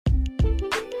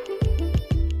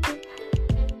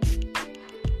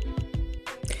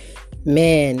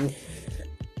Man,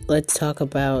 let's talk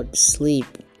about sleep.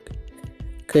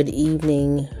 Good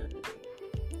evening,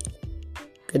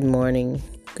 good morning,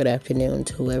 good afternoon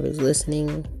to whoever's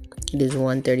listening. It is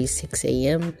 1:36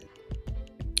 a.m.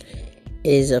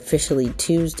 It is officially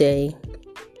Tuesday.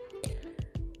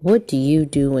 What do you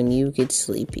do when you get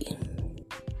sleepy?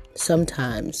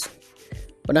 Sometimes,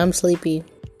 when I'm sleepy,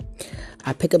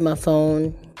 I pick up my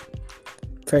phone.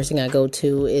 First thing I go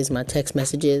to is my text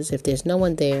messages. If there's no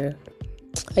one there,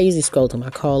 I usually scroll to my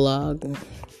call log.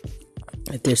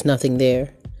 If there's nothing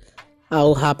there,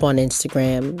 I'll hop on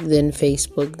Instagram, then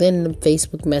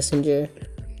Facebook Messenger,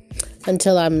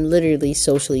 until I'm literally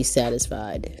socially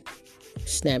satisfied.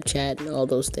 Snapchat and all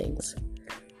those things.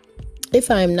 If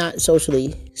I am not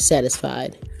socially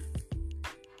satisfied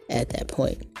at that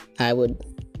point, I would,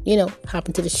 hop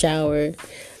into the shower,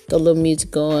 throw a little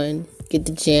music on, get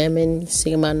the jamming,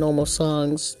 singing my normal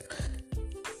songs.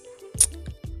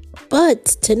 But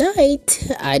tonight,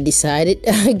 I decided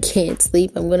I can't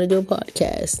sleep. I'm going to do a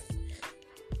podcast.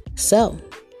 So,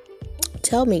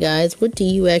 tell me, guys, what do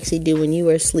you actually do when you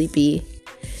are sleepy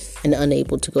and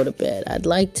unable to go to bed? I'd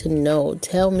like to know.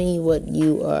 Tell me what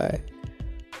you are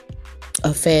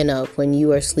a fan of when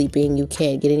you are sleeping, you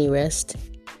can't get any rest.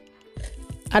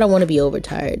 I don't want to be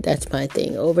overtired. That's my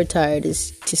thing. Overtired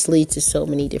just leads to so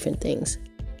many different things.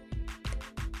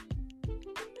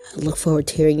 I look forward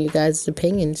to hearing you guys'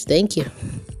 opinions. Thank you.